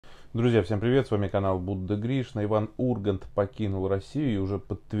Друзья, всем привет, с вами канал Будда Гришна. Иван Ургант покинул Россию и уже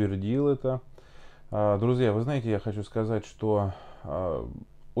подтвердил это. Друзья, вы знаете, я хочу сказать, что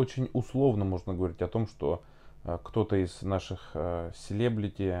очень условно можно говорить о том, что кто-то из наших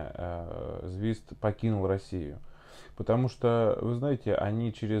селебрити, звезд покинул Россию. Потому что, вы знаете,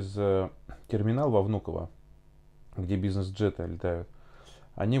 они через терминал во Внуково, где бизнес-джеты летают,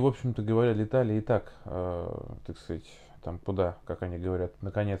 они, в общем-то говоря, летали и так, так сказать, там куда, как они говорят,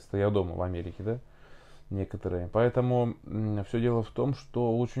 наконец-то я дома в Америке, да, некоторые. Поэтому все дело в том,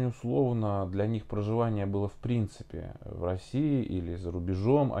 что очень условно для них проживание было в принципе в России или за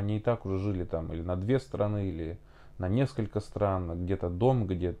рубежом. Они и так уже жили там или на две страны, или на несколько стран, где-то дом,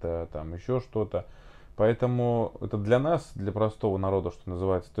 где-то там еще что-то. Поэтому это для нас, для простого народа, что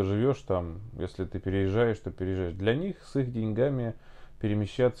называется, ты живешь там, если ты переезжаешь, то переезжаешь. Для них с их деньгами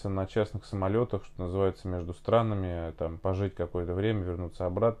перемещаться на частных самолетах, что называется, между странами, там, пожить какое-то время, вернуться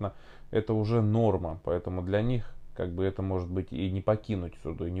обратно, это уже норма. Поэтому для них как бы это может быть и не покинуть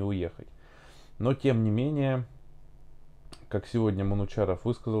сюда, и не уехать. Но тем не менее, как сегодня Манучаров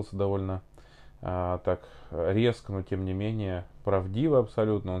высказался довольно так резко, но тем не менее правдиво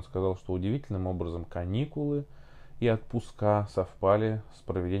абсолютно, он сказал, что удивительным образом каникулы и отпуска совпали с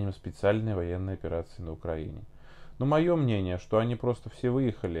проведением специальной военной операции на Украине. Но мое мнение, что они просто все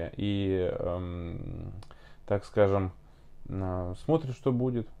выехали и, так скажем, смотрят, что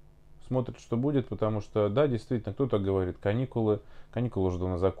будет. Смотрят, что будет, потому что, да, действительно, кто-то говорит, каникулы уже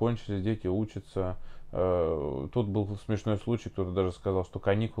давно закончились, дети учатся. Тут был смешной случай, кто-то даже сказал, что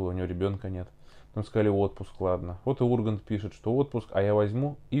каникулы, у него ребенка нет. Потом сказали отпуск, ладно. Вот и Ургант пишет, что отпуск, а я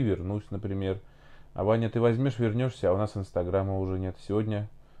возьму и вернусь, например. А Ваня, ты возьмешь, вернешься, а у нас Инстаграма уже нет. Сегодня,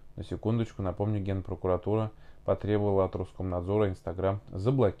 на секундочку, напомню, Генпрокуратура потребовала от Роскомнадзора Инстаграм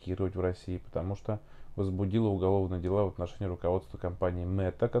заблокировать в России, потому что возбудила уголовные дела в отношении руководства компании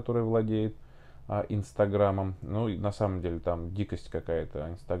Мета, которая владеет Инстаграмом. Ну, и на самом деле там дикость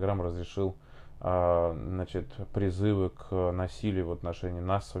какая-то. Инстаграм разрешил значит, призывы к насилию в отношении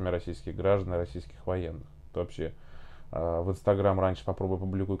нас, с вами, российских граждан, российских военных. Это вообще в Инстаграм раньше попробуй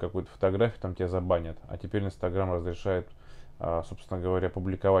публикуй какую-то фотографию, там тебя забанят. А теперь Инстаграм разрешает, собственно говоря,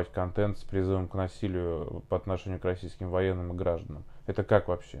 публиковать контент с призывом к насилию по отношению к российским военным и гражданам. Это как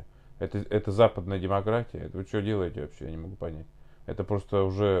вообще? Это западная демократия? Это вы что делаете вообще? Я не могу понять. Это просто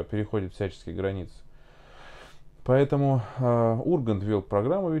уже переходит всяческие границы. Поэтому Ургант вел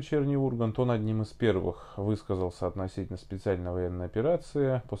программу «Вечерний Ургант». Он одним из первых высказался относительно специальной военной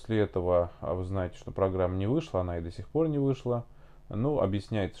операции. После этого, вы знаете, что программа не вышла, она и до сих пор не вышла. Ну,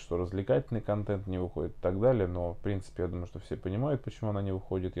 объясняется, что развлекательный контент не выходит и так далее. Но, в принципе, я думаю, что все понимают, почему она не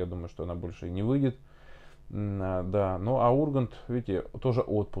выходит. Я думаю, что она больше и не выйдет. Да, ну а Ургант, видите, тоже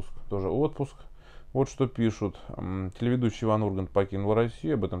отпуск. Тоже отпуск. Вот что пишут. Телеведущий Иван Ургант покинул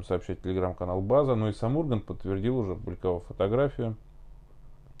Россию, об этом сообщает телеграм-канал База. Но и сам Ургант подтвердил, уже опубликовав фотографию,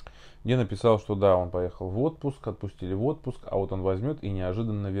 где написал, что да, он поехал в отпуск, отпустили в отпуск, а вот он возьмет и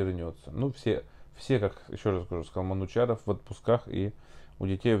неожиданно вернется. Ну, все, как еще раз скажу, сказал Манучаров, в отпусках, и у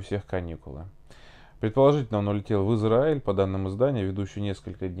детей у всех каникулы. Предположительно, он улетел в Израиль. По данным издания, ведущий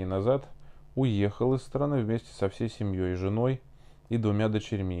несколько дней назад уехал из страны вместе со всей семьей, женой и двумя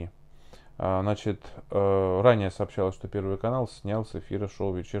дочерьми. Значит, ранее сообщалось, что Первый канал снял с эфира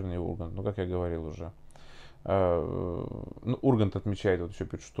шоу «Вечерний Ургант». Ну, как я говорил уже. Ну, Ургант отмечает, вот еще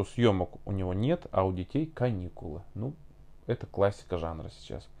пишет, что съемок у него нет, а у детей каникулы. Ну, это классика жанра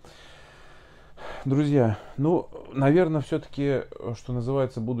сейчас. Друзья, ну, наверное, все-таки, что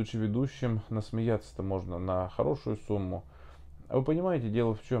называется, будучи ведущим, насмеяться-то можно на хорошую сумму. А вы понимаете,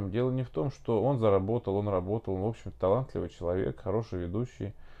 дело в чем? Дело не в том, что он заработал, он работал, он, в общем, талантливый человек, хороший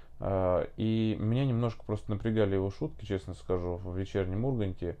ведущий. И меня немножко просто напрягали его шутки, честно скажу, в вечернем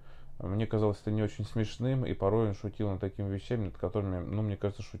Урганте. Мне казалось это не очень смешным, и порой он шутил над такими вещами, над которыми, ну, мне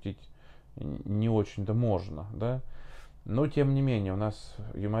кажется, шутить не очень-то можно, да. Но, тем не менее, у нас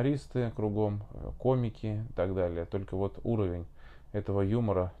юмористы кругом, комики и так далее. Только вот уровень этого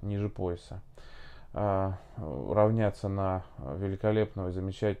юмора ниже пояса. Равняться на великолепного и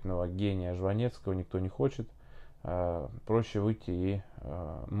замечательного гения Жванецкого никто не хочет. Проще выйти и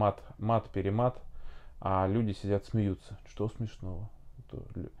мат-перемат, а люди сидят смеются. Что смешного?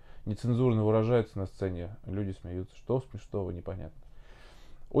 Нецензурно выражаются на сцене, люди смеются. Что смешного, непонятно.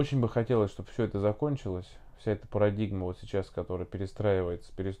 Очень бы хотелось, чтобы все это закончилось. Вся эта парадигма вот сейчас, которая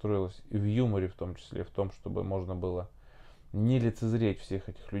перестраивается, перестроилась и в юморе в том числе, в том, чтобы можно было не лицезреть всех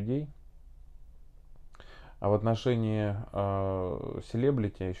этих людей. А в отношении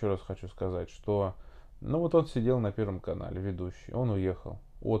селебрити, еще раз хочу сказать, что ну вот он сидел на Первом канале, ведущий, он уехал,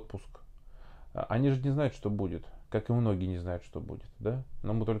 отпуск. Они же не знают, что будет. как и многие не знают, что будет, да?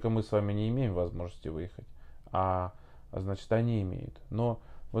 Но мы с вами не имеем возможности выехать, значит, они имеют. Но,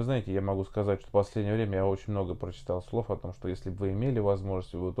 вы знаете, я могу сказать, что в последнее время я очень много прочитал слов о том, что если бы вы имели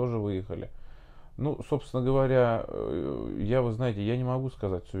возможность, вы тоже выехали. Ну, собственно говоря, вы знаете, я не могу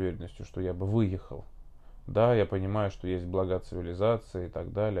сказать с уверенностью, что я бы выехал. Да, я понимаю, что есть блага цивилизации и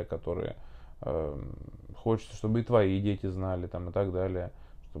так далее, которые хочется, чтобы и твои дети знали там и так далее,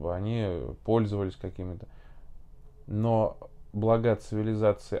 чтобы они пользовались какими-то. Но блага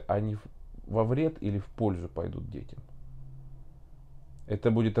цивилизации, они во вред или в пользу пойдут детям? Это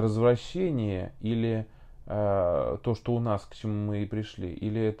будет развращение или то, что у нас, к чему мы и пришли?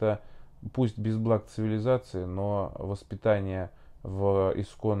 Или это пусть без благ цивилизации, но воспитание в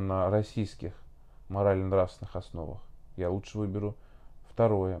исконно российских морально-нравственных основах? Я лучше выберу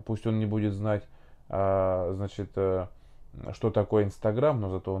второе. Пусть он не будет знать, что такое Инстаграм, но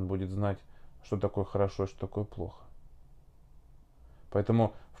зато он будет знать, что такое хорошо и что такое плохо.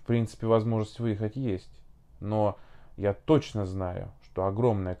 Поэтому, в принципе, возможность выехать есть. Но я точно знаю, что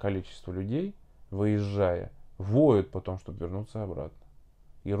огромное количество людей, выезжая, воют потом, чтобы вернуться обратно.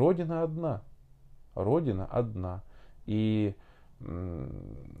 И Родина одна. Родина одна. И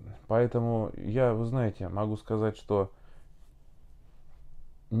поэтому вы знаете, могу сказать, что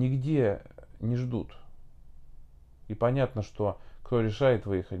нигде не ждут. И понятно, что кто решает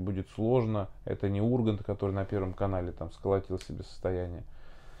выехать, будет сложно. Это не Ургант, который на Первом канале там сколотил себе состояние.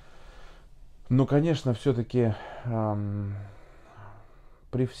 Но, конечно, все-таки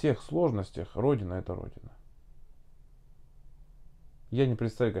при всех сложностях Родина — это Родина. Я не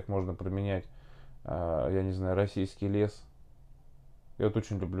представляю, как можно променять, я не знаю, российский лес. Я вот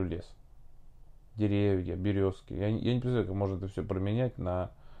очень люблю лес. Деревья, березки. Я не представляю, как можно это все променять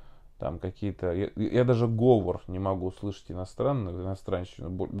на там какие-то... Я даже говор не могу услышать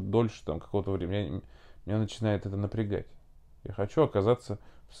иностранщину дольше там какого-то времени. Меня начинает это напрягать. Я хочу оказаться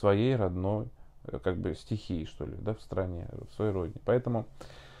в своей родной как бы стихии, что ли, да, в стране, в своей родине. Поэтому,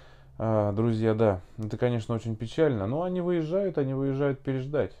 друзья, да, это, конечно, очень печально, но они выезжают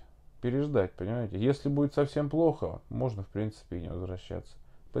переждать, понимаете. Если будет совсем плохо, можно, в принципе, и не возвращаться.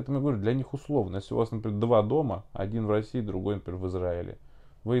 Поэтому я говорю, для них условно. Если у вас, например, два дома, один в России, другой, например, в Израиле,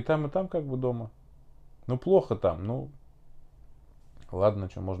 вы и там как бы дома. Ну, плохо там, ну, ладно,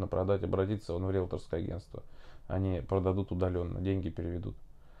 что можно продать, обратиться в риэлторское агентство. Они продадут удаленно, деньги переведут.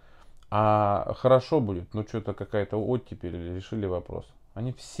 А хорошо будет, ну что-то какая-то оттепель или решили вопрос.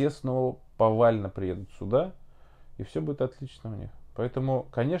 Они все снова повально приедут сюда, и все будет отлично у них. Поэтому,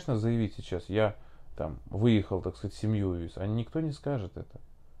 конечно, заявить сейчас, я там выехал, так сказать, семью увез, а никто не скажет это.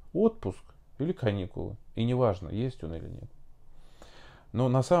 Отпуск или каникулы, и неважно, есть он или нет. Но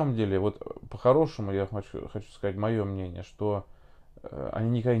на самом деле, вот по-хорошему, я хочу сказать мое мнение, что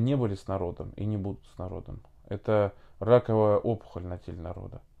они никогда не были с народом и не будут с народом. Это раковая опухоль на теле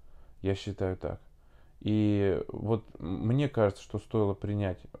народа. Я считаю так. И вот мне кажется, что стоило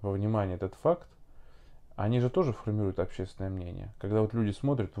принять во внимание этот факт. Они же тоже формируют общественное мнение. Когда вот люди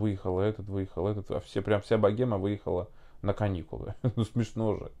смотрят, выехал этот, а вся богема выехала на каникулы. Ну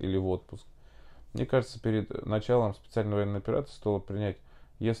смешно же. Или в отпуск. Мне кажется, перед началом специальной военной операции стоило принять,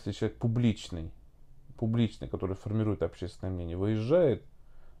 если человек публичный, который формирует общественное мнение, выезжает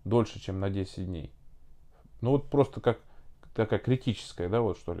дольше, чем на 10 дней. Ну вот просто как такая критическая, да,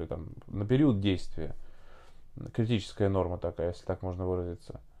 вот что ли, там, на период действия, критическая норма такая, если так можно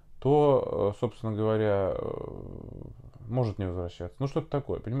выразиться, то, собственно говоря, может не возвращаться. Ну, что-то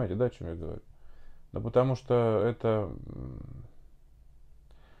такое, понимаете, да, о чем я говорю? Да потому что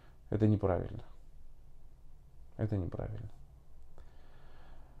это неправильно. Это неправильно.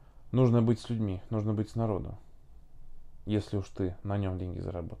 Нужно быть с людьми, нужно быть с народом, если уж ты на нем деньги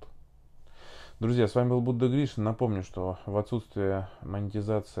заработал. Друзья, с вами был Будда Гришин. Напомню, что в отсутствие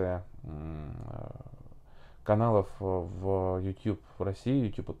монетизации каналов в YouTube в России,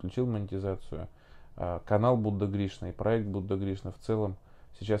 YouTube отключил монетизацию, канал Будда Гришна и проект Будда Гришна в целом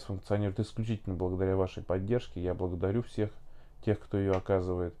сейчас функционирует исключительно благодаря вашей поддержке. Я благодарю всех тех, кто ее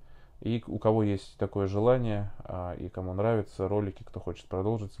оказывает. И у кого есть такое желание, и кому нравятся ролики, кто хочет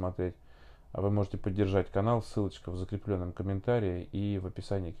продолжить смотреть, вы можете поддержать канал. Ссылочка в закрепленном комментарии и в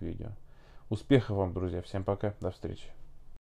описании к видео. Успехов вам, друзья. Всем пока. До встречи.